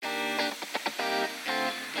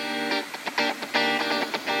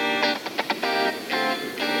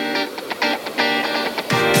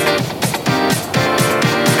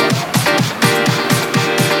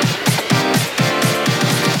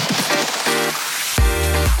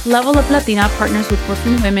Level Up Latina partners with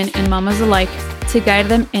working women and mamas alike to guide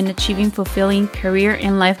them in achieving fulfilling career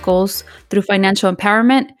and life goals through financial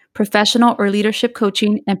empowerment, professional or leadership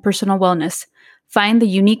coaching, and personal wellness. Find the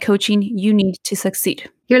unique coaching you need to succeed.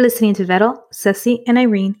 You're listening to Vero, Ceci, and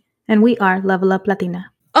Irene, and we are Level Up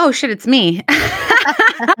Latina. Oh, shit, it's me. I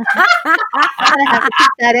have to keep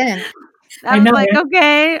that in. I was like,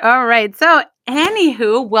 okay, all right. So,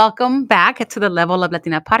 anywho, welcome back to the Level Up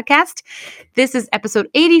Latina podcast. This is episode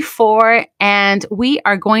 84, and we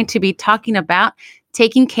are going to be talking about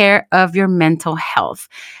taking care of your mental health.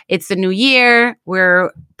 It's the new year.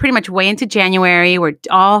 We're pretty much way into January. We're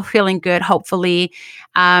all feeling good, hopefully.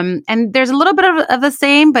 And there's a little bit of the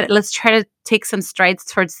same, but let's try to take some strides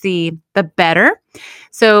towards the better.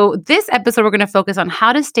 So this episode, we're going to focus on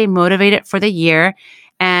how to stay motivated for the year.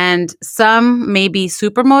 And some may be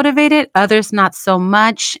super motivated, others not so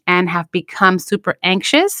much, and have become super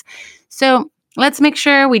anxious. So let's make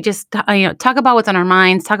sure we just talk about what's on our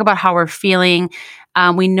minds, talk about how we're feeling.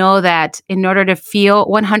 We know that in order to feel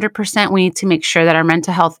 100%, we need to make sure that our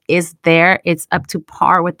mental health is there. It's up to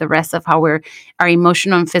par with the rest of how our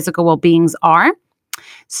emotional and physical well-beings are.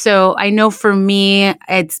 So I know for me,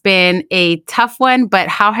 it's been a tough one, but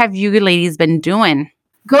how have you ladies been doing?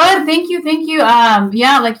 Good. Thank you.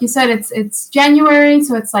 Yeah, like you said, it's January.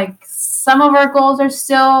 So it's like some of our goals are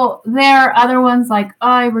still there. Other ones like,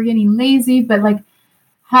 oh, we're getting lazy, but like,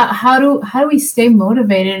 how do we stay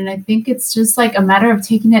motivated? And I think it's just like a matter of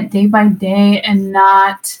taking it day by day and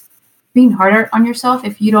not being harder on yourself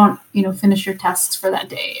if you don't, finish your tasks for that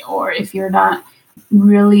day, or if you're not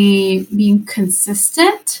really being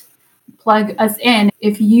consistent. Plug us in.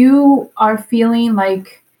 If you are feeling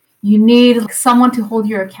like you need someone to hold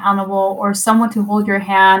you accountable, or someone to hold your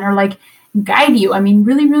hand, or like guide you. I mean,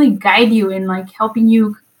 really, really guide you in like helping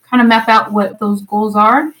you kind of map out what those goals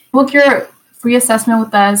are. Book your free assessment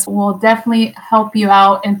with us. We'll definitely help you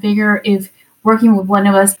out and figure if working with one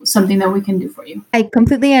of us is something that we can do for you. I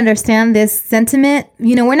completely understand this sentiment.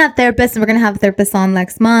 We're not therapists, and we're going to have therapists on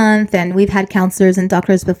next month, and we've had counselors and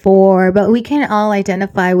doctors before, but we can all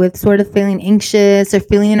identify with sort of feeling anxious or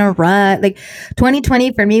feeling in a rut. Like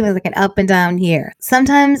 2020 for me was like an up and down year.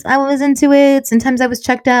 Sometimes I was into it. Sometimes I was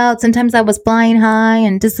checked out. Sometimes I was flying high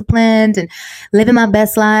and disciplined and living my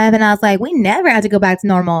best life. And I was like, we never have to go back to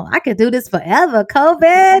normal. I could do this forever.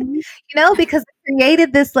 COVID, because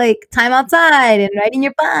created this like time outside and riding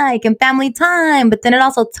your bike and family time, but then it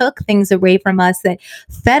also took things away from us that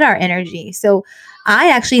fed our energy. So I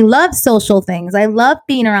actually love social things. I love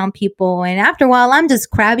being around people. And after a while, I'm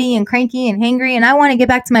just crabby and cranky and hangry, and I want to get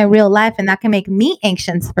back to my real life. And that can make me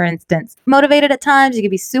anxious, for instance. Motivated at times, you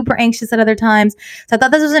can be super anxious at other times. So I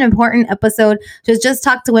thought this was an important episode to just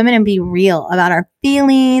talk to women and be real about our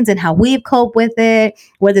feelings and how we've coped with it,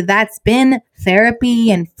 whether that's been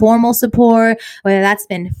therapy and formal support, whether that's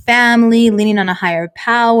been family, leaning on a higher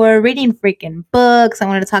power, reading freaking books. I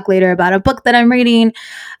wanted to talk later about a book that I'm reading.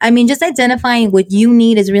 I mean, just identifying what you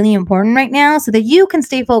need is really important right now so that you can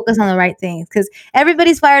stay focused on the right things, because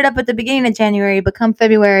everybody's fired up at the beginning of January, but come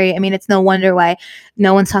February, I mean, it's no wonder why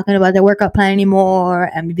no one's talking about their workout plan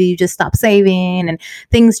anymore, and maybe you just stop saving and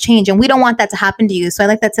things change, and we don't want that to happen to you. So I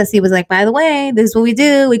like that Ceci was like, by the way, this is what we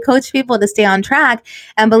do. We coach people to stay on track,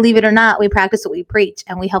 and believe it or not, we practice what we preach,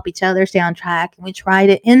 and we help each other stay on track, and we try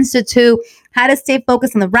to institute how to stay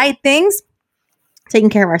focused on the right things, taking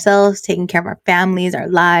care of ourselves, taking care of our families, our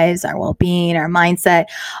lives, our well-being, our mindset,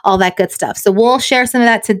 all that good stuff. So we'll share some of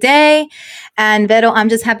that today. And Vero, I'm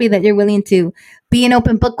just happy that you're willing to be an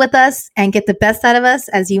open book with us and get the best out of us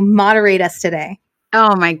as you moderate us today.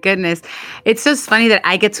 Oh my goodness. It's just funny that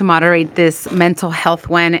I get to moderate this mental health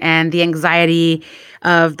one and the anxiety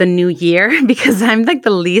of the new year, because I'm like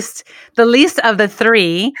the least of the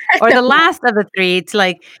three, or the last of the three, to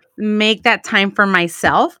like make that time for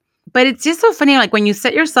myself. But it's just so funny, like when you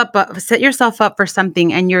set yourself up for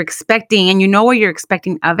something and you're expecting, and you know what you're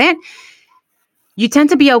expecting of it, you tend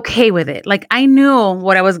to be okay with it. Like I knew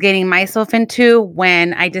what I was getting myself into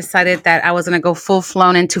when I decided that I was going to go full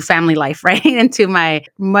flown into family life, right? Into my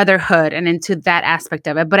motherhood and into that aspect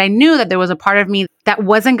of it. But I knew that there was a part of me that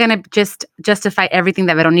wasn't going to just justify everything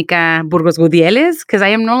that Veronica Burgos Gudiel is, because I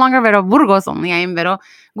am no longer Vero Burgos only. I am Vero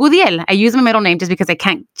Gudiel. I use my middle name just because I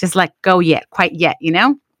can't just let go quite yet.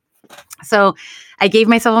 So I gave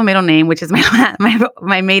myself a middle name, which is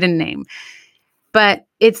my maiden name. But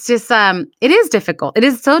it's just, it is difficult. It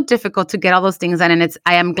is so difficult to get all those things done. And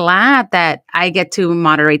I am glad that I get to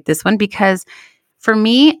moderate this one, because for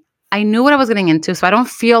me, I knew what I was getting into. So I don't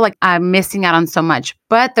feel like I'm missing out on so much.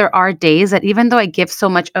 But there are days that even though I give so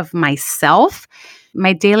much of myself,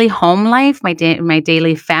 my daily home life, my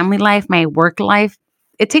daily family life, my work life,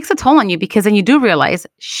 it takes a toll on you, because then you do realize,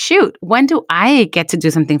 shoot, when do I get to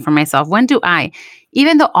do something for myself? When do I,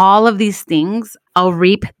 even though all of these things, I'll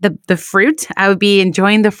reap the fruit. I would be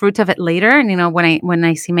enjoying the fruit of it later. And, when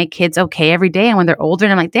I see my kids okay every day, and when they're older,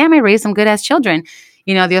 and I'm like, damn, I raised some good ass children,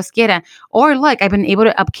 Dios quiera. Or look, I've been able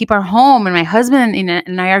to upkeep our home, and my husband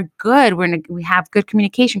and I are good. We have good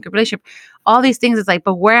communication, good relationship, all these things. It's like,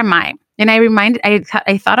 but where am I? And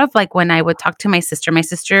I thought of like when I would talk to my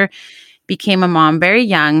sister became a mom very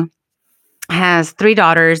young, has 3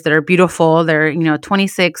 daughters that are beautiful. They're,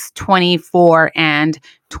 26, 24, and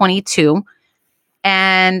 22.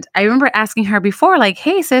 And I remember asking her before, like,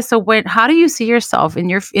 hey sis, so how do you see yourself in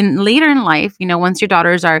later in life, once your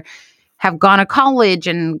daughters have gone to college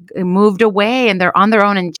and moved away and they're on their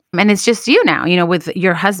own, and it's just you now, with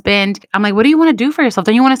your husband. I'm like, what do you want to do for yourself?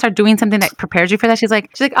 Don't you want to start doing something that prepares you for that? She's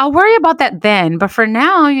like, I'll worry about that then. But for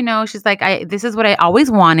now, she's like, this is what I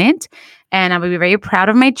always wanted. And I will be very proud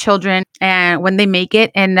of my children and when they make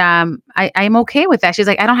it. And I'm okay with that. She's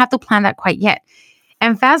like, I don't have to plan that quite yet.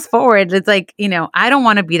 And fast forward, it's like, I don't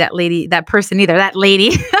want to be that lady, that person either, that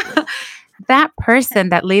lady, that person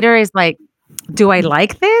that later is like, do I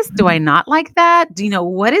like this? Do I not like that?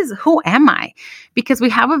 Who am I? Because we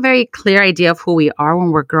have a very clear idea of who we are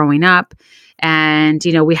when we're growing up. And,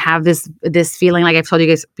 we have this feeling, like I've told you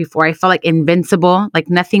guys before, I felt like invincible, like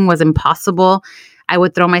nothing was impossible. I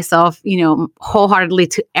would throw myself, wholeheartedly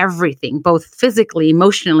to everything, both physically,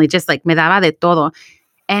 emotionally, just like me daba de todo.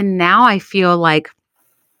 And now I feel like,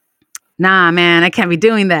 nah, man, I can't be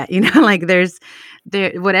doing that. Like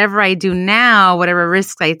whatever I do now, whatever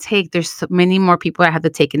risks I take, there's so many more people I have to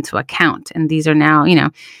take into account. And these are now,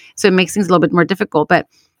 so it makes things a little bit more difficult. But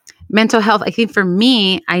mental health, I think for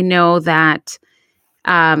me, I know that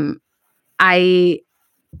once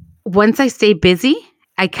I stay busy,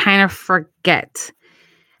 I kind of forget.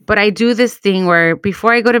 But I do this thing where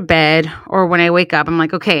before I go to bed or when I wake up, I'm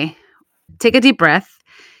like, okay, take a deep breath.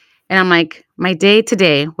 And I'm like, my day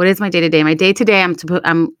today, what is my day today? My day today,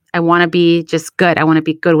 I want to be just good. I want to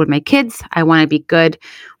be good with my kids. I want to be good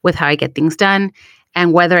with how I get things done.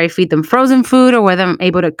 And whether I feed them frozen food or whether I'm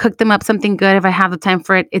able to cook them up something good, if I have the time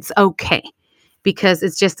for it, it's okay. Because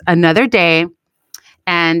it's just another day.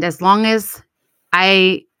 And as long as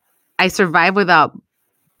I survive without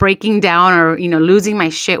breaking down or, losing my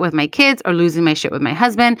shit with my kids or losing my shit with my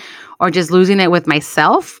husband or just losing it with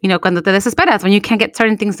myself, cuando te desesperas, when you can't get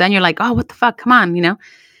certain things done, you're like, oh, what the fuck? Come on,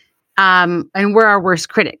 and we're our worst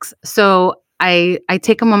critics. So I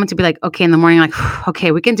take a moment to be like, okay, in the morning, like,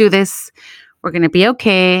 okay, we can do this. We're going to be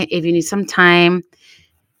okay. If you need some time,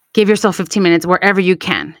 give yourself 15 minutes wherever you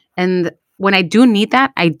can. And when I do need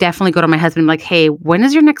that, I definitely go to my husband like, hey, when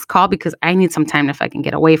is your next call? Because I need some time if I can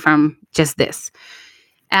get away from just this.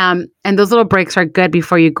 And those little breaks are good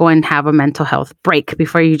before you go and have a mental health break,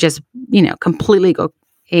 before you just, completely go,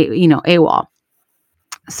 AWOL.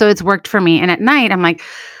 So it's worked for me. And at night, I'm like,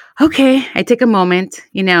 okay, I take a moment,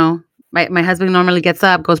 my husband normally gets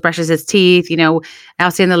up, goes, brushes his teeth,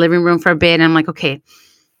 I'll stay in the living room for a bit. And I'm like, okay,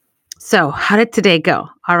 so how did today go?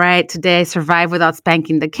 All right. Today I survived without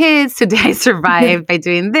spanking the kids. Today I survived by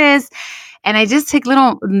doing this. And I just take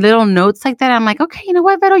little notes like that. I'm like, okay, you know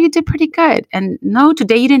what, Vero, you did pretty good. And no,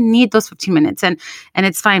 today you didn't need those 15 minutes and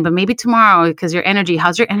it's fine. But maybe tomorrow, because your energy,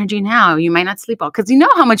 how's your energy now? You might not sleep all, because you know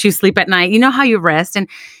how much you sleep at night. You know how you rest. And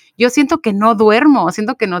yo siento que no duermo,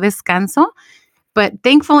 siento que no descanso. But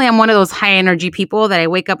thankfully, I'm one of those high energy people that I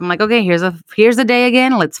wake up, I'm like, okay, here's the day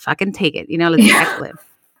again. Let's fucking take it. Let's backlive.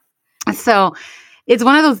 So it's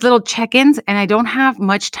one of those little check-ins, and I don't have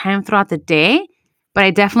much time throughout the day. But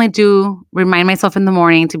I definitely do remind myself in the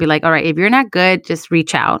morning to be like, all right, if you're not good, just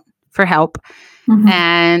reach out for help. Mm-hmm.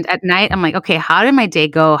 And at night, I'm like, okay, how did my day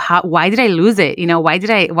go? Why did I lose it? Why did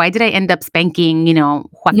I end up spanking,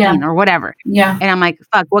 Joaquin or whatever? Yeah. And I'm like,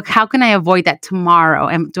 fuck, how can I avoid that tomorrow?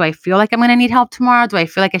 And do I feel like I'm going to need help tomorrow? Do I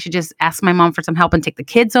feel like I should just ask my mom for some help and take the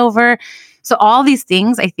kids over? So all these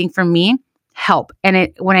things, I think for me, help. And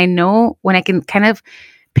when I can kind of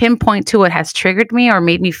pinpoint to what has triggered me or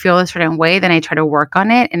made me feel a certain way, then I try to work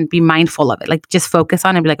on it and be mindful of it. Like just focus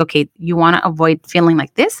on it and be like, okay, you want to avoid feeling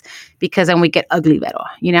like this because then we get ugly, Vero,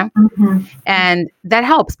 Mm-hmm. And that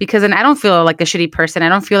helps because then I don't feel like a shitty person. I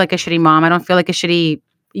don't feel like a shitty mom. I don't feel like a shitty,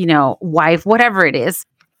 wife, whatever it is.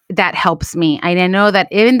 That helps me. I know that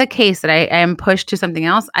in the case that I am pushed to something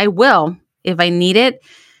else, I will, if I need it,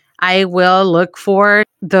 I will look for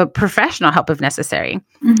the professional help if necessary.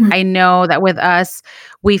 Mm-hmm. I know that with us,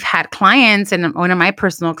 we've had clients, and one of my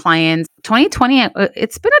personal clients, 2020,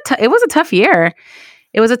 it was a tough year.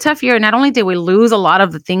 it was a tough year. Not only did we lose a lot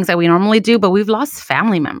of the things that we normally do, but we've lost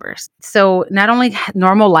family members. So not only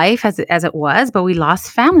normal life as it was, but we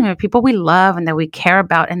lost family members, people we love and that we care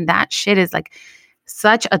about. And that shit is like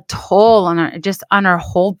such a toll on our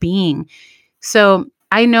whole being. So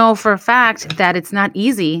I know for a fact that it's not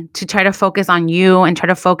easy to try to focus on you and try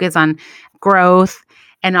to focus on growth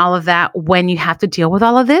and all of that when you have to deal with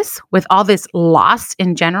all of this, with all this loss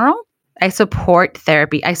in general. I support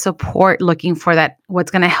therapy. I support looking for that,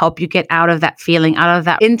 what's going to help you get out of that feeling, out of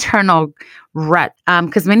that internal rut.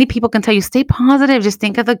 Because many people can tell you, stay positive, just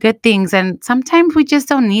think of the good things. And sometimes we just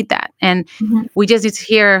don't need that. And we just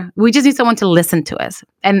need someone to listen to us.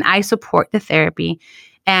 And I support the therapy.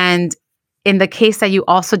 And in the case that you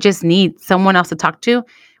also just need someone else to talk to,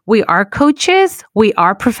 we are coaches. We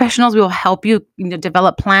are professionals. We will help you,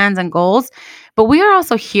 develop plans and goals. But we are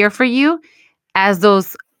also here for you as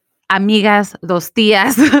those amigas, those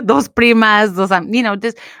tias, those primas,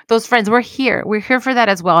 those friends. We're here. We're here for that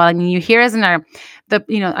as well. I mean, you hear us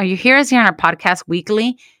you hear us here on our podcast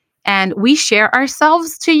weekly, and we share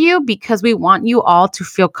ourselves to you because we want you all to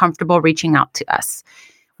feel comfortable reaching out to us.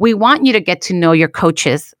 We want you to get to know your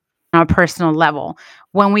coaches on a personal level.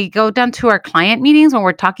 When we go down to our client meetings, when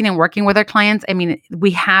we're talking and working with our clients, I mean,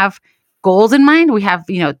 we have goals in mind. We have,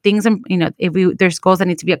 things, if there's goals that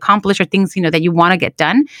need to be accomplished or things, that you want to get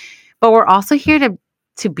done. But we're also here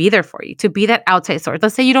to be there for you, to be that outside source.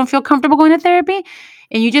 Let's say you don't feel comfortable going to therapy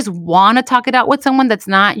and you just want to talk it out with someone that's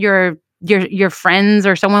not your friends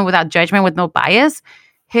or someone without judgment, with no bias.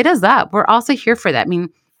 Hit us up. We're also here for that. I mean,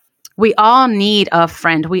 we all need a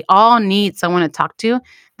friend. We all need someone to talk to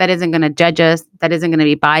that isn't going to judge us, that isn't going to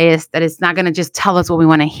be biased, that is not going to just tell us what we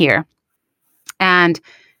want to hear. And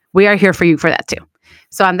we are here for you for that too.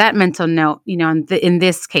 So on that mental note, in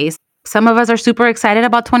this case, some of us are super excited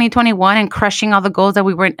about 2021 and crushing all the goals that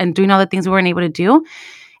we weren't and doing all the things we weren't able to do.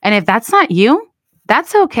 And if that's not you,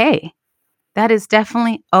 that's okay. That is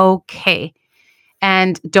definitely okay.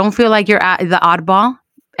 And don't feel like you're the oddball.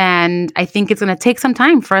 And I think it's going to take some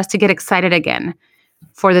time for us to get excited again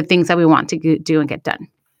for the things that we want to do and get done.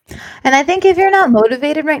 And I think if you're not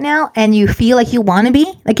motivated right now and you feel like you want to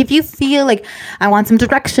be, like if you feel like I want some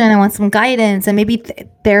direction, I want some guidance, and maybe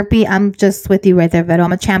therapy, I'm just with you right there, Vero.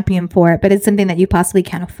 I'm a champion for it, but it's something that you possibly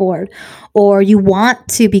can't afford. Or you want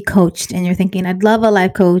to be coached and you're thinking, I'd love a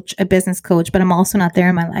life coach, a business coach, but I'm also not there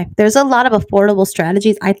in my life. There's a lot of affordable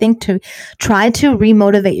strategies, I think, to try to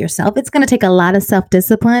remotivate yourself. It's going to take a lot of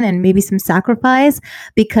self-discipline and maybe some sacrifice,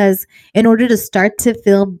 because in order to start to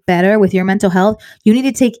feel better with your mental health, you need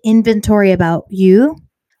to take inventory about you,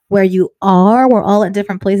 where you are. We're all at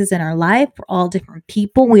different places in our life. We're all different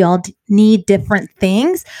people. We all need different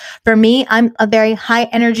things. For me, I'm a very high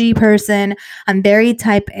energy person. I'm very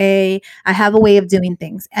type A. I have a way of doing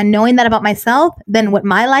things. And knowing that about myself, then what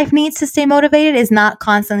my life needs to stay motivated is not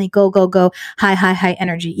constantly go, go, go, high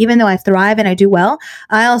energy. Even though I thrive and I do well,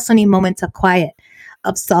 I also need moments of quiet,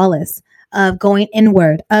 of solace, of going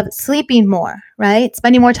inward, of sleeping more, right?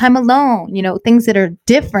 Spending more time alone, things that are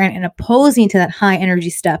different and opposing to that high energy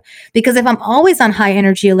stuff. Because if I'm always on high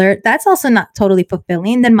energy alert, that's also not totally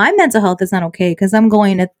fulfilling. Then my mental health is not okay, because I'm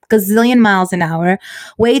going a gazillion miles an hour,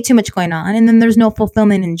 way too much going on. And then there's no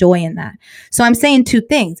fulfillment and joy in that. So I'm saying two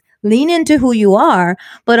things. Lean into who you are,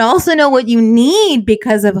 but also know what you need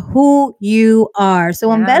because of who you are. So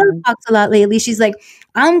when Vero talks a lot lately, she's like,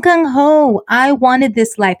 I'm gung ho. I wanted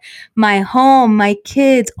this life, my home, my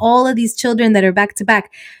kids, all of these children that are back to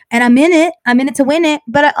back. And I'm in it to win it,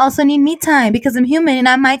 but I also need me time because I'm human and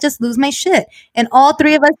I might just lose my shit. And all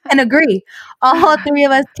three of us can agree. All three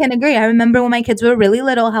of us can agree. I remember when my kids were really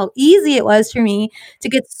little, how easy it was for me to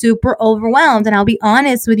get super overwhelmed. And I'll be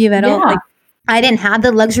honest with you, Vero, I didn't have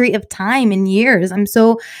the luxury of time in years. I'm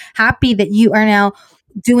so happy that you are now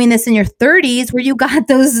doing this in your 30s, where you got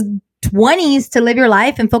those 20s to live your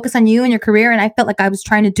life and focus on you and your career. And I felt like I was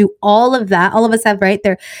trying to do all of that. All of us have, right?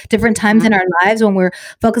 There are different times in our lives when we're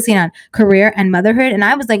focusing on career and motherhood. And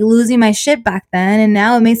I was like losing my shit back then. And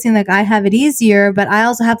now it may seem like I have it easier, but I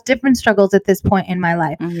also have different struggles at this point in my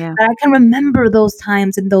life. Yeah. But I can remember those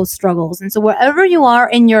times and those struggles. And so wherever you are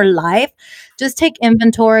in your life, just take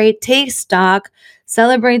inventory, take stock,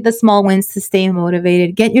 celebrate the small wins to stay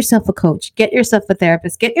motivated. Get yourself a coach, get yourself a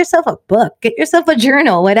therapist, get yourself a book, get yourself a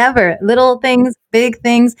journal, whatever, little things, big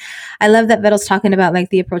things. I love that Vero's talking about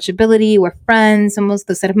like the approachability. We're friends, somos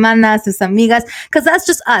tus hermanas, tus amigas, because that's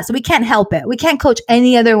just us. We can't help it. We can't coach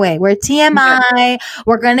any other way. We're TMI. Yeah.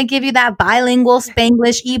 We're going to give you that bilingual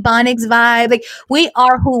Spanglish, Ebonics vibe. Like we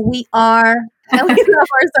are who we are. And we love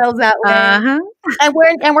ourselves that way. And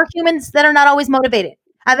we're humans that are not always motivated.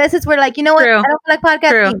 A veces we're like, you know what? True. I don't feel like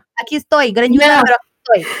podcasting. Aquí estoy.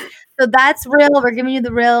 estoy. So that's real. We're giving you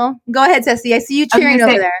the real. Go ahead, Ceci. I see you I was cheering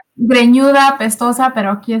gonna over say, there. greñuda, pestosa,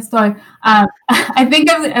 pero aquí estoy. I think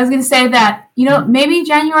I was going to say that, maybe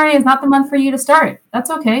January is not the month for you to start. That's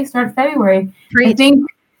okay. Start February. Preach.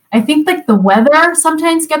 I think like the weather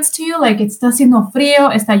sometimes gets to you. Like it's está haciendo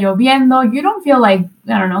frío, está lloviendo. You don't feel like,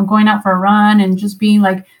 I don't know, going out for a run and just being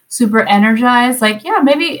like super energized. Like, yeah,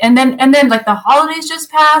 maybe. And then like the holidays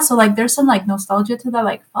just passed. So like there's some like nostalgia to that.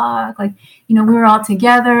 Like, fuck, like, we were all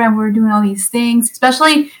together and we were doing all these things,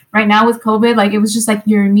 especially right now with COVID. Like it was just like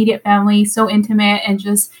your immediate family, so intimate and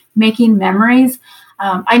just making memories.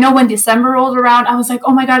 I know when December rolled around, I was like,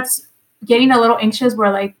 oh my God, getting a little anxious.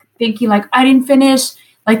 We're like thinking like, I didn't finish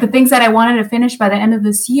like the things that I wanted to finish by the end of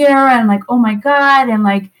this year. And like, oh my God. And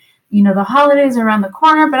like, the holidays are around the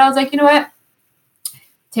corner, but I was like, you know what?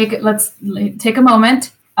 Let's take a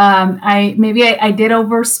moment. I did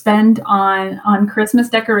overspend on Christmas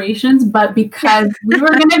decorations, but because we were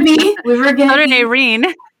going to be, Irene.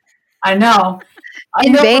 I know, but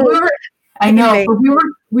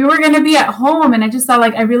we were going to be at home, and I just thought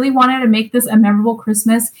like I really wanted to make this a memorable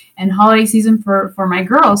Christmas and holiday season for my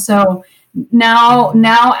girls. So now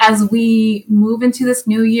as we move into this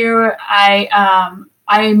new year,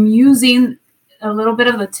 I'm using a little bit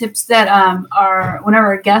of the tips that one of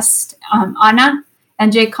our guests, Anna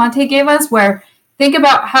and Jay Conte, gave us, where think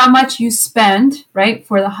about how much you spend, right,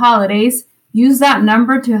 for the holidays. Use that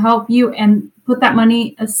number to help you and put that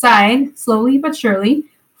money aside slowly but surely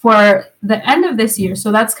for the end of this year.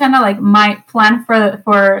 So that's kind of like my plan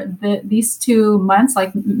for these 2 months,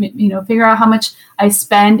 like, figure out how much I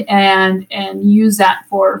spend and use that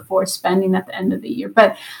for spending at the end of the year.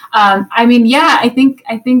 But I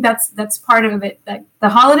think that's part of it, that the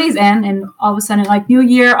holidays end and all of a sudden like new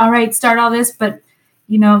year, all right, start all this, but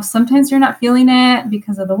sometimes you're not feeling it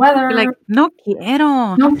because of the weather. You're like, no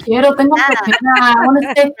quiero, tengo que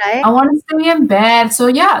I want to stay in bed. So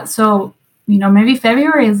yeah, maybe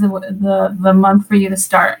February is the month for you to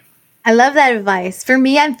start. I love that advice. For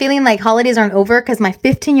me, I'm feeling like holidays aren't over because my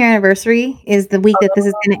 15-year anniversary is the week that this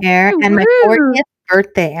is going to air, and my 40th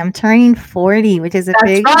birthday. I'm turning 40, which is a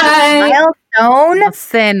big milestone. No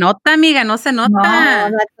se nota, amiga. No se nota.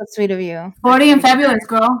 No, that's so sweet of you. 40 and fabulous,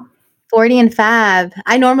 girl. 40 and fab.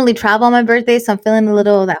 I normally travel on my birthday, so I'm feeling a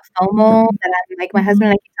little of that FOMO that I'm like, my husband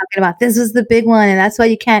and I keep talking about. This was the big one, and that's why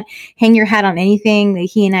you can't hang your hat on anything. That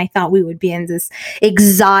he and I thought we would be in this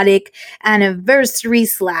exotic anniversary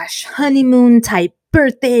 / honeymoon type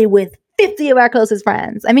birthday with 50 of our closest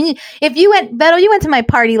friends. I mean, if you went, Beto, you went to my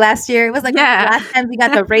party last year. It was like the last time we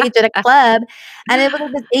got the rage at a club. And it was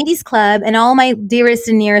like this 80s club, and all my dearest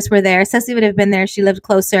and nearest were there. Ceci would have been there. She lived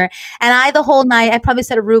closer. And the whole night, I probably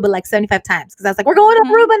said Aruba like 75 times because I was like, we're going to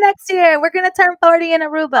Aruba next year. We're going to turn 40 in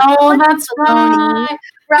Aruba. Oh, that's right.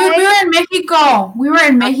 Dude, we were in Mexico. We were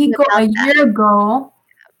in Mexico a year ago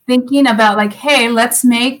thinking about like, hey, let's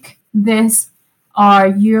make this our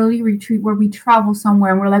yearly retreat where we travel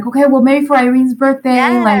somewhere, and we're like, okay, well, maybe for Irene's birthday.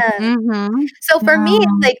 Yeah. Like, so for me,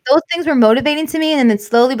 it's like those things were motivating to me, and then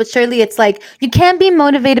slowly but surely, it's like you can't be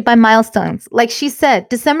motivated by milestones. Like she said,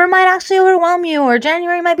 December might actually overwhelm you, or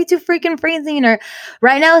January might be too freaking freezing, or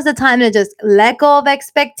right now is the time to just let go of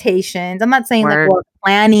expectations. I'm not saying let go of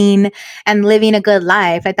planning and living a good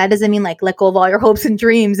life. Like that doesn't mean like let go of all your hopes and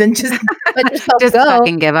dreams and just let yourself just go.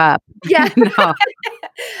 Fucking give up. Yeah. No.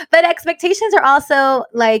 But expectations are also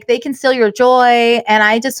like they can steal your joy. And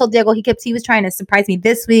I just told Diego he was trying to surprise me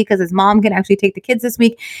this week because his mom can actually take the kids this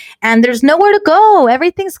week, and there's nowhere to go.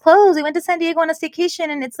 Everything's closed. We went to San Diego on a staycation,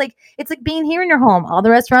 and it's like being here in your home. All the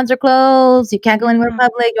restaurants are closed. You can't go anywhere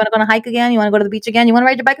public. You want to go on a hike again? You want to go to the beach again? You want to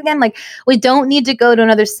ride your bike again? Like we don't need to go to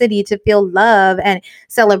another city to feel love and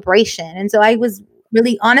celebration. And so I was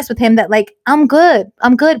really honest with him that like, I'm good,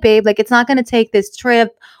 babe. Like it's not going to take this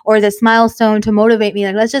trip or this milestone to motivate me.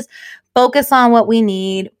 Like, let's just focus on what we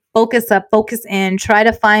need, focus up, focus in, try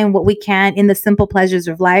to find what we can in the simple pleasures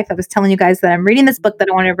of life. I was telling you guys that I'm reading this book that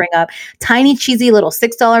I wanted to bring up, tiny, cheesy little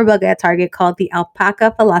 $6 book at Target called The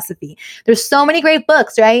Alpaca Philosophy. There's so many great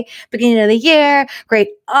books, right? Beginning of the year, great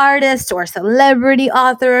artists or celebrity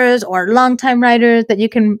authors or longtime writers that you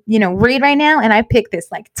can, read right now. And I picked this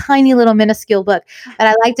like tiny little minuscule book, but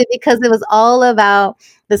I liked it because it was all about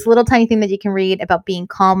this little tiny thing that you can read about being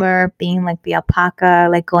calmer, being like the alpaca,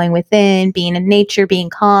 like going within, being in nature, being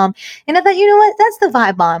calm. And I thought, you know what? That's the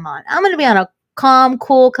vibe I'm on. I'm going to be on a calm,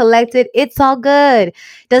 cool, collected. It's all good.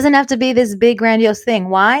 Doesn't have to be this big, grandiose thing.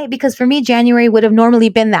 Why? Because for me, January would have normally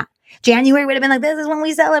been that. January would have been like, this is when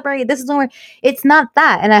we celebrate. This is when it's not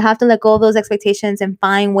that. And I have to let go of those expectations and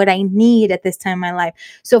find what I need at this time in my life.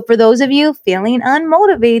 So for those of you feeling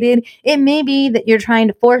unmotivated, it may be that you're trying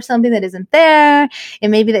to force something that isn't there. It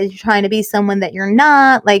may be that you're trying to be someone that you're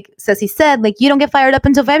not. Like Ceci said, like you don't get fired up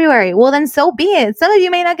until February. Well, then so be it. Some of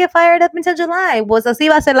you may not get fired up until July. Pues así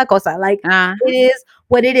va a ser la cosa. Like it is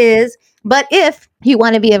what it is. But if you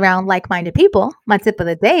want to be around like-minded people, my tip of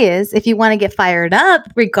the day is if you want to get fired up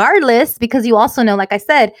regardless, because you also know, like I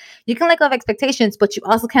said, you can let go of expectations, but you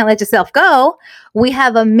also can't let yourself go. We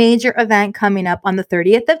have a major event coming up on the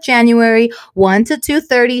 30th of January, 1 to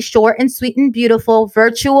 2:30, short and sweet and beautiful,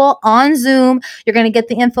 virtual on Zoom. You're going to get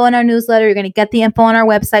the info in our newsletter. You're going to get the info on our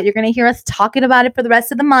website. You're going to hear us talking about it for the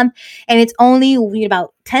rest of the month. And it's only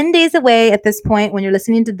about 10 days away at this point when you're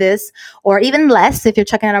listening to this, or even less if you're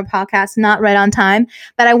checking out our podcast, not right on time.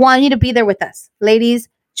 But I want you to be there with us. Ladies,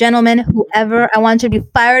 gentlemen, whoever, I want you to be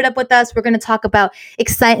fired up with us. We're going to talk about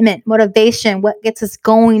excitement, motivation, what gets us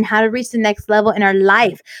going, how to reach the next level in our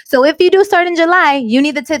life. So if you do start in July, you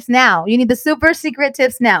need the tips now. You need the super secret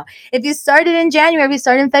tips now. If you started in January, if you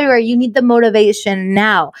started in February, you need the motivation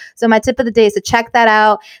now. So my tip of the day is to check that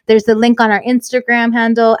out. There's the link on our Instagram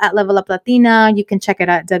handle at Level Up Latina. You can check it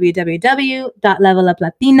out at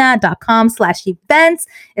www.leveluplatina.com/events.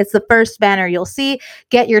 It's the first banner you'll see.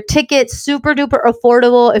 Get your tickets, super duper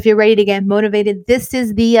affordable. If you're ready to get motivated, this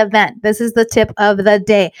is the event. This is the tip of the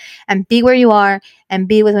day. And be where you are and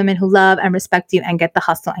be with women who love and respect you and get the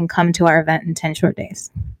hustle and come to our event in 10 short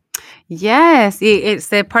days. Yes, it's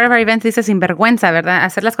part of our event dice sinvergüenza, ¿verdad?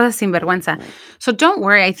 Hacer las cosas sin vergüenza. So don't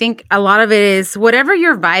worry. I think a lot of it is whatever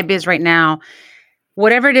your vibe is right now,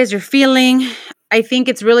 whatever it is you're feeling, I think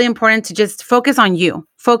it's really important to just focus on you.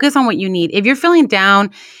 Focus on what you need. If you're feeling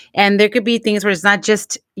down, and there could be things where it's not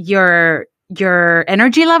just your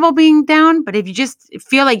energy level being down, but if you just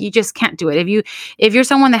feel like you just can't do it, if you're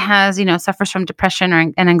someone that has, suffers from depression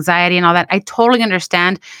and anxiety and all that, I totally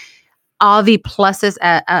understand all the pluses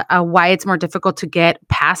why it's more difficult to get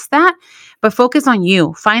past that, but focus on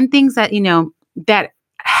you. Find things that, that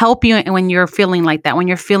help you when you're feeling like that, when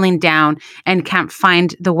you're feeling down and can't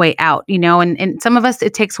find the way out, and some of us,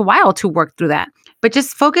 it takes a while to work through that. But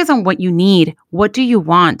just focus on what you need. What do you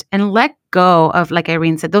want? And let go of, like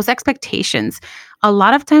Irene said, those expectations. A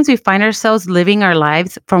lot of times we find ourselves living our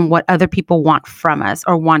lives from what other people want from us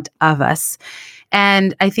or want of us.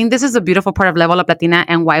 And I think this is a beautiful part of Level Up Latina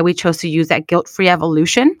and why we chose to use that guilt-free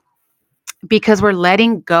evolution, because we're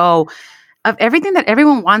letting go of everything that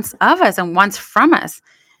everyone wants of us and wants from us.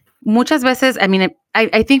 Muchas veces,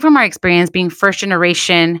 I think from our experience being first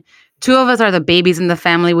generation, two of us are the babies in the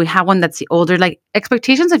family. We have one that's the older. Like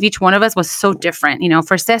expectations of each one of us was so different.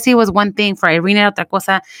 For Ceci was one thing, for Irene era otra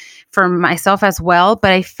cosa, for myself as well. But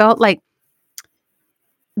I felt like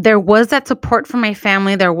there was that support from my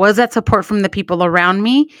family. There was that support from the people around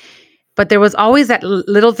me. But there was always that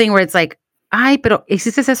little thing where it's like, ay, pero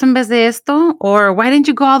hiciste eso en vez de esto? Or why didn't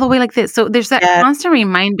you go all the way like this? So there's that constant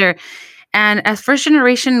reminder. And as first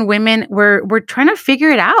generation women, we're trying to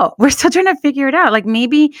figure it out. We're still trying to figure it out. Like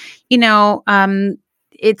maybe,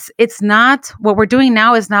 it's not what we're doing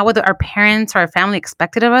now is not what our parents or our family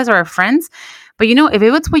expected of us or our friends. But if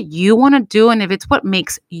it's what you want to do and if it's what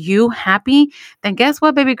makes you happy, then guess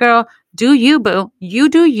what, baby girl? Do you, boo. You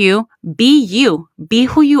do you. Be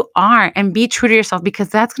who you are and be true to yourself, because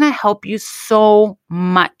that's going to help you so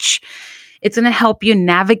much. It's going to help you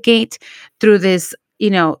navigate through this,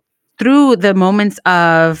 through the moments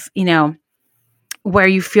of, where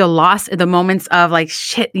you feel lost, the moments of like,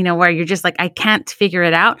 shit, where you're just like, I can't figure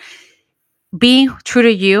it out. Be true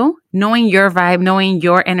to you, knowing your vibe, knowing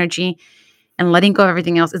your energy, and letting go of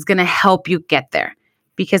everything else is going to help you get there.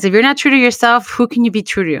 Because if you're not true to yourself, who can you be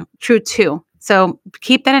true to? So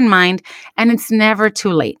keep that in mind. And it's never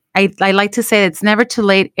too late. I like to say it's never too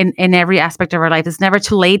late in every aspect of our life. It's never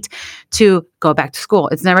too late to go back to school.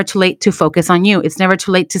 It's never too late to focus on you. It's never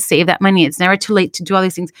too late to save that money. It's never too late to do all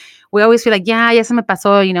these things. We always feel like, ya se me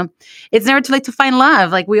pasó, It's never too late to find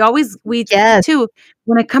love. Like we too,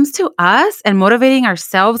 when it comes to us and motivating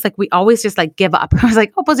ourselves, like we always just like give up. I was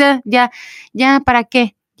like, oh, pues ya, para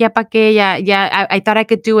qué? Ya pa qué? Ya, I thought I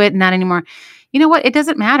could do it. Not anymore. You know what? It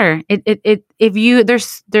doesn't matter.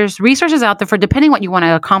 There's resources out there for depending what you want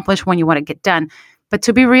to accomplish when you want to get done. But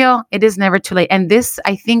to be real, it is never too late. And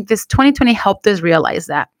I think this 2020 helped us realize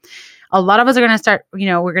that. A lot of us are going to start,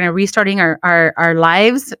 we're going to restarting our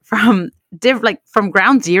lives from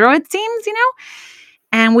ground zero, it seems,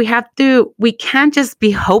 and we can't just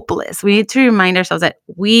be hopeless. We need to remind ourselves that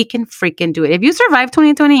we can freaking do it. If you survived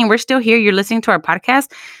 2020 and we're still here, you're listening to our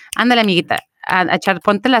podcast, ándale, amiguita.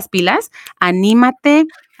 Ponte las pilas, anímate,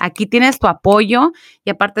 Aquí tienes tu apoyo.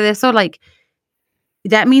 Y aparte de eso, like,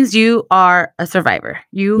 that means you are a survivor.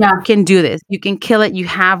 You can do this. You can kill it. You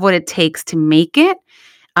have what it takes to make it.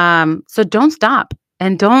 So don't stop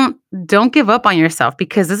and don't give up on yourself,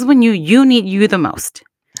 because this is when you need you the most.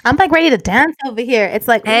 I'm like ready to dance over here. It's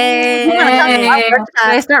like, hey,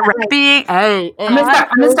 I start rapping. Hey, I'm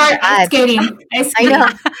gonna start ice skating. I know.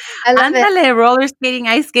 I love it. Roller skating,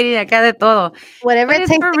 ice skating, acá de todo. Whatever it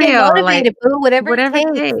takes to get motivated, boo. Whatever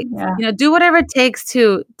it takes. Yeah. You know, do whatever it takes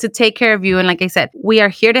to take care of you. And like I said, we are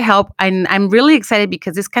here to help. I'm really excited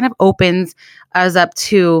because this kind of opens us up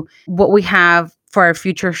to what we have for our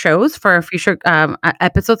future shows, for our future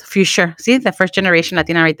episodes, see, the first generation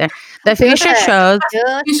Latina right there. The future shows,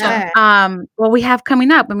 what we have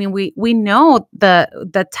coming up. I mean, we know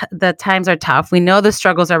the times are tough. We know the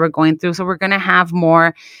struggles that we're going through. So we're going to have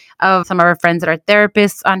more of some of our friends that are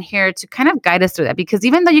therapists on here to kind of guide us through that. Because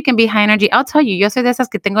even though you can be high energy, I'll tell you, yo soy de esas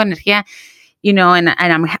que tengo energía, you know, and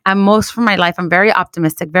I'm most for my life, I'm very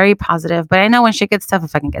optimistic, very positive, but I know when shit gets tough, it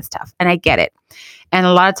fucking gets tough, and I get it. And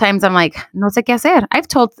a lot of times I'm like, no sé qué hacer. I've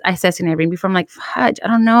told Ceci and Irene before, I'm like, fudge, I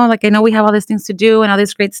don't know. Like, I know we have all these things to do and all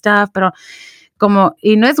this great stuff, pero como,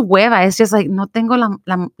 y no es hueva, it's just like, no tengo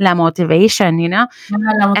la motivation, you know?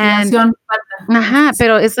 La motivación falta.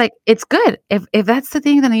 Pero it's like, it's good. If that's the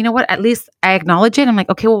thing, then you know what? At least I acknowledge it. I'm like,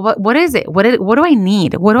 okay, well, what is it? What do I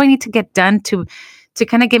need? What do I need to get done to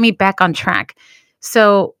kind of get me back on track?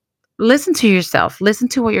 So listen to yourself. Listen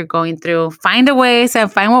to what you're going through. Find a way. So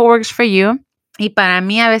find what works for you. Y para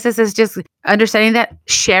mí, a veces it's just understanding that,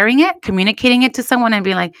 sharing it, communicating it to someone and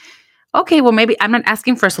being like, okay, well, maybe I'm not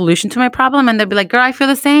asking for a solution to my problem. And they'll be like, girl, I feel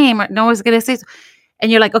the same. Or, no one's going to say so.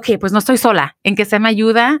 And you're like, okay, pues no estoy sola. En que se me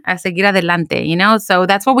ayuda a seguir adelante, you know? So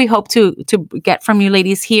that's what we hope to get from you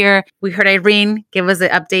ladies here. We heard Irene give us the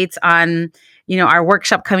updates on, you know, our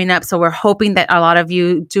workshop coming up. So we're hoping that a lot of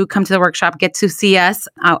you do come to the workshop, get to see us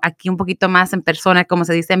aquí un poquito más en persona, como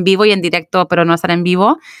se dice, en vivo y en directo, pero no estar en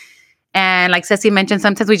vivo. And like Ceci mentioned,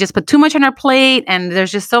 sometimes we just put too much on our plate and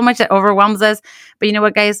there's just so much that overwhelms us. But you know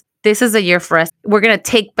what, guys? This is a year for us. We're going to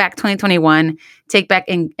take back 2021, take back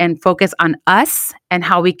and focus on us and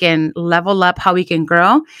how we can level up, how we can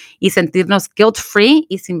grow y sentirnos guilt-free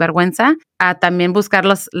y sin vergüenza, a también buscar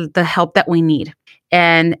the help that we need.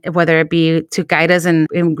 And whether it be to guide us in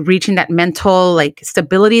reaching that mental like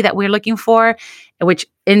stability that we're looking for, which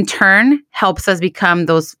in turn helps us become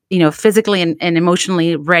those, you know, physically and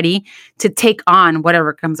emotionally ready to take on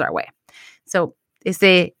whatever comes our way. So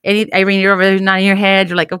Irene, you're over there nodding your head.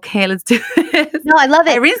 You're like, okay, let's do this. No, I love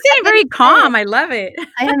it. Irene's getting very calm. I love it.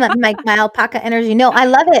 I am my alpaca energy. No, I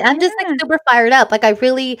love it. I'm just like super fired up. Like I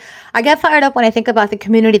get fired up when I think about the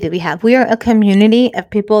community that we have. We are a community of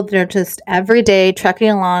people that are just every day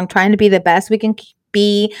trekking along, trying to be the best we can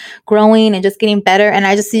be, growing and just getting better. And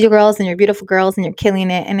I just see you girls and you're beautiful girls and you're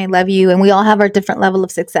killing it. And I love you. And we all have our different level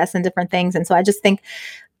of success and different things. And so I just think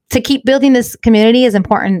to keep building this community is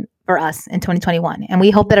important for us in 2021. And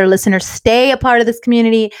we hope that our listeners stay a part of this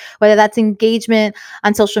community, whether that's engagement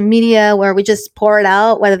on social media, where we just pour it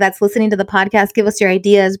out, whether that's listening to the podcast, give us your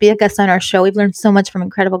ideas, be a guest on our show. We've learned so much from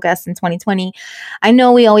incredible guests in 2020. I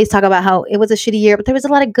know we always talk about how it was a shitty year, but there was a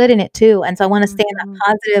lot of good in it too. And so I want to stay in that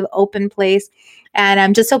positive, open place. And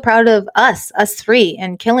I'm just so proud of us three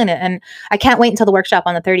and killing it. And I can't wait until the workshop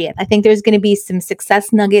on the 30th. I think there's going to be some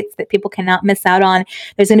success nuggets that people cannot miss out on.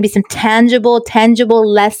 There's going to be some tangible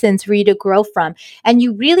lessons for you to grow from. And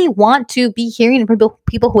you really want to be hearing from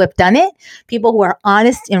people who have done it, people who are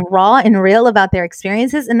honest and raw and real about their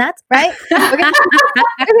experiences. And that's right. We're going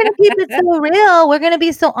to keep it so real. We're going to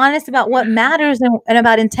be so honest about what matters and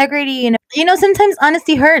about integrity. And, you know, sometimes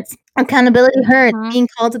honesty hurts. Accountability hurts, being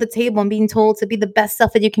called to the table and being told to be the best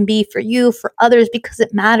self that you can be for you, for others, because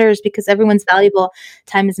it matters, because everyone's valuable.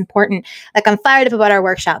 Time is important. Like, I'm fired up about our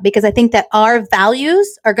workshop because I think that our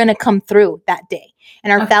values are going to come through that day.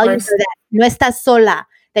 And our values are that no estás sola,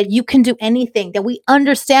 that you can do anything, that we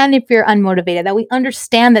understand if you're unmotivated, that we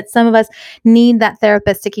understand that some of us need that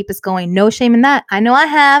therapist to keep us going. No shame in that. I know I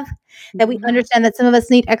have. That we understand that some of us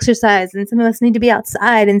need exercise and some of us need to be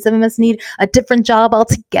outside and some of us need a different job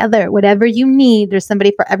altogether. Whatever you need, there's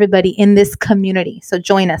somebody for everybody in this community. So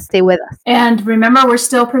join us, stay with us. And remember, we're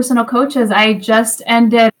still personal coaches. I just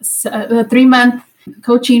ended a 3-month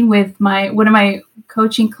coaching with one of my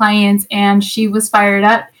coaching clients, and she was fired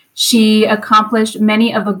up. She accomplished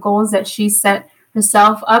many of the goals that she set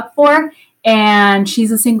herself up for. And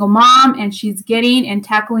she's a single mom and she's getting and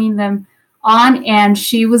tackling them on, and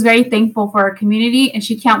she was very thankful for our community, and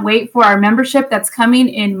she can't wait for our membership that's coming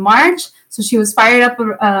in March. So she was fired up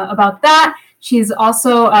about that. She's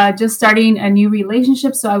also just starting a new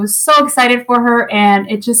relationship. So I was so excited for her. And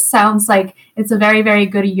it just sounds like it's a very, very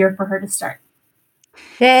good year for her to start.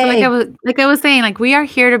 So like I was saying, like we are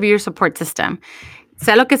here to be your support system.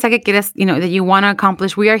 Sea lo que sea que quieras, that you want to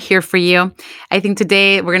accomplish, we are here for you. I think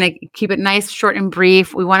today we're going to keep it nice, short, and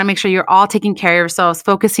brief. We want to make sure you're all taking care of yourselves,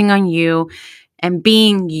 focusing on you and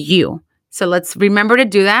being you. So let's remember to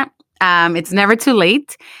do that. It's never too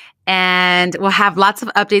late. And we'll have lots of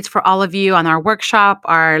updates for all of you on our workshop,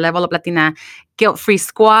 our Level Up Latina Guilt-Free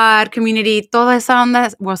Squad community. Toda esa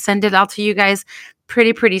onda, we'll send it out to you guys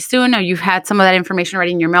pretty soon. Or you've had some of that information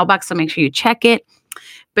already in your mailbox, so make sure you check it.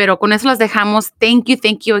 Pero con eso los dejamos.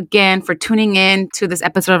 Thank you again for tuning in to this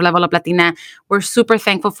episode of Level Up Latina. We're super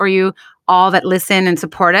thankful for you all that listen and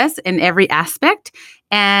support us in every aspect.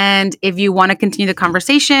 And if you want to continue the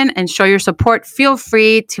conversation and show your support, feel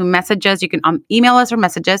free to message us. You can email us or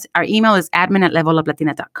message us. Our email is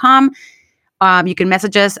admin@leveluplatina.com. You can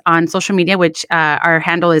message us on social media, which our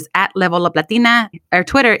handle is @leveluplatina. Our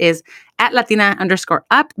Twitter is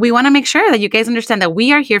 @Latina_up. We want to make sure that you guys understand that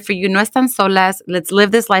we are here for you. No están solas. Let's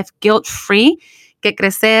live this life guilt-free. Que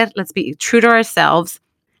crecer. Let's be true to ourselves.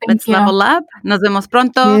 Let's level up. Nos vemos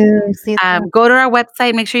pronto. Go to our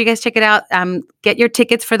website. Make sure you guys check it out. Get your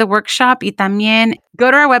tickets for the workshop. Y también go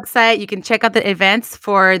to our website. You can check out the events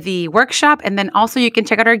for the workshop. And then also you can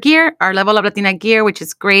check out our gear, our Level Up Latina gear, which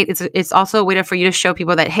is great. It's also a way for you to show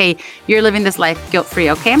people that, hey, you're living this life guilt-free,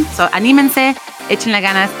 okay? So anímense, échenle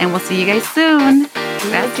ganas, and we'll see you guys soon.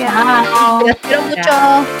 Gracias. Los quiero mucho.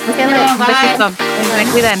 Bye. Se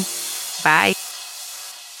cuidan. Bye.